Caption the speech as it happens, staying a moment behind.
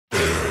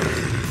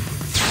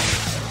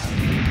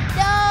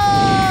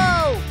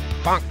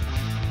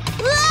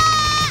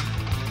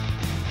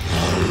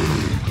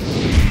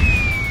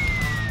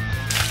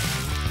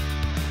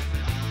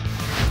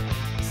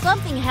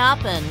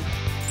happened.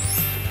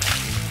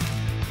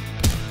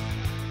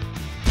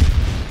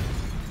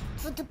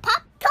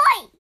 DuDuPopTOY!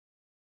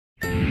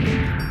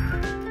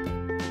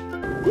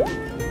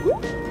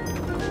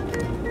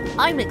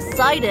 I'm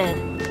excited.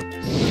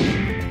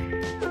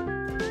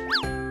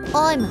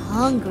 I'm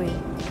hungry.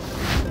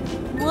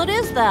 What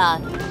is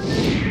that?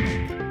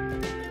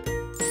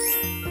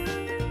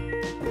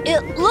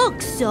 It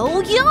looks so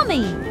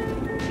yummy!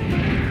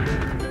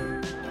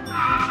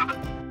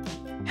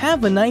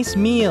 Have a nice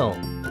meal.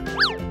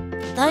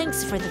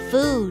 Thanks for the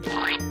food.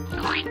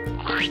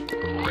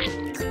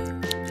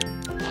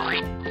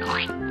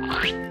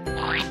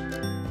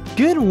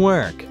 Good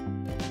work.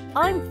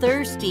 I'm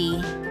thirsty.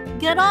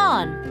 Get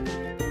on.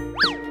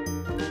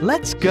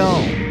 Let's go.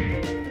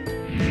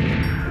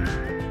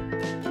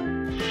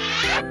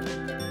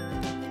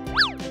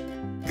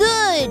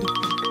 Good!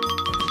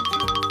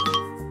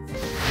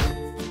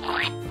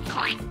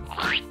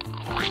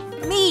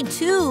 Me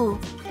too.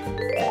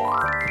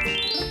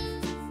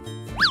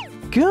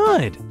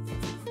 Good.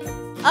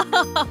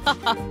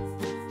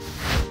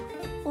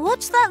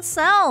 What's that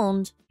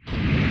sound?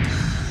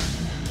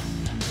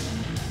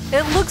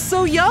 It looks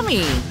so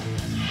yummy.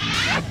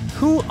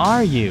 Who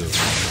are you?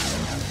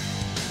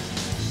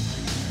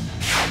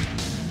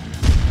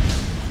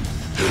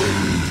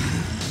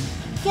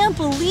 Can't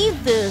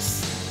believe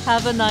this.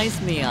 Have a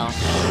nice meal.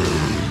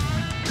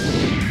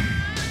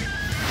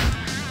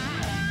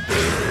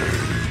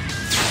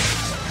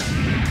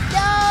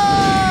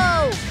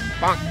 No!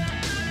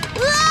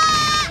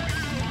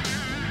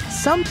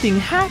 Something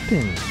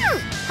happened.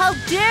 How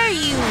dare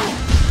you!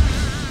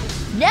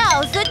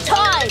 Now's the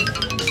time!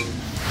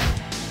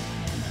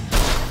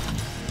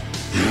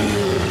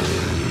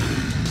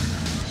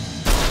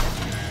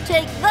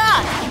 Take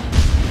that!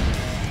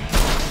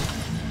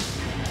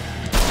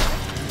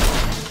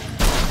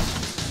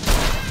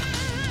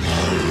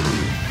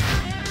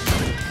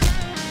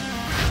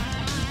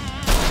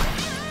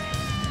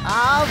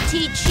 I'll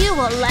teach you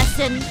a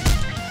lesson.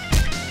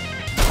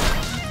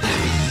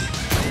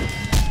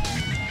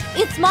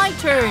 It's my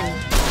turn.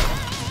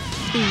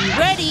 Be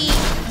ready.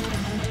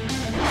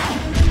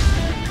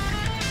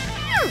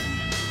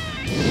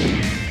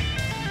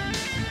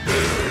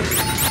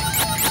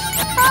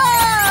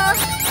 Ah!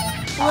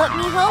 Let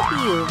me help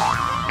you.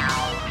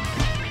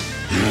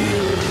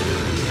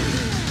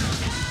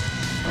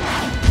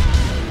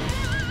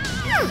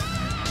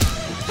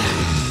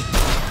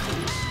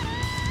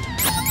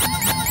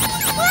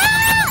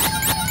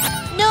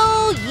 No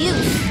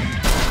use.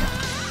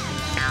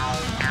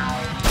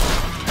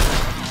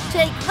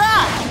 Take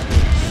that!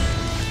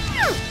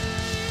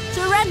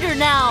 Surrender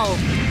now!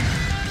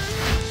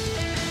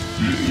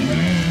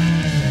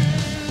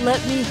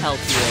 Let me help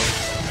you.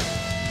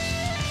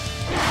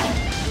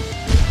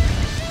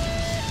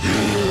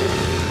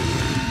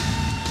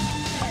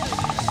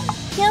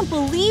 Can't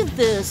believe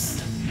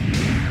this!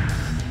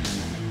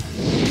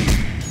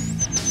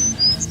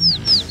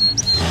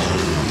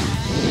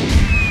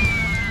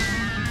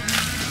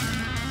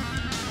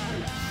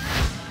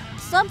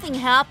 Something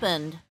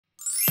happened.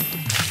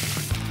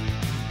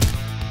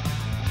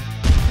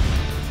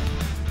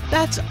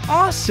 That's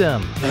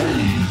awesome.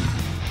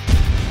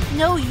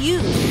 No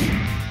use.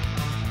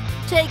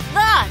 Take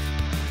that!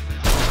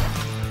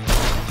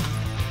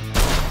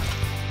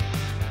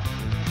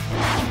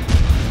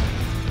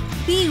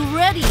 Be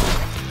ready!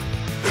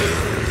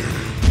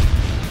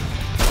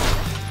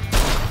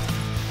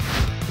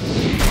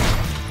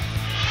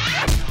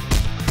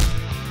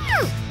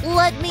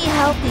 Let me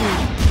help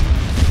you.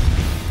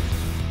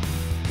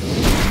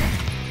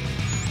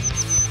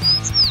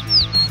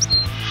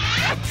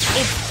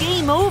 It's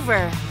game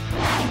over!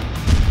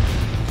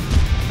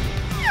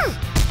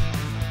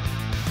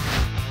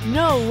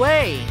 No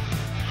way!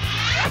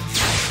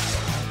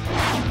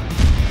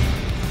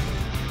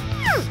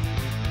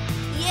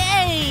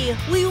 Yay!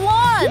 We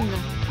won!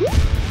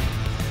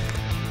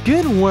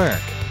 Good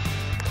work.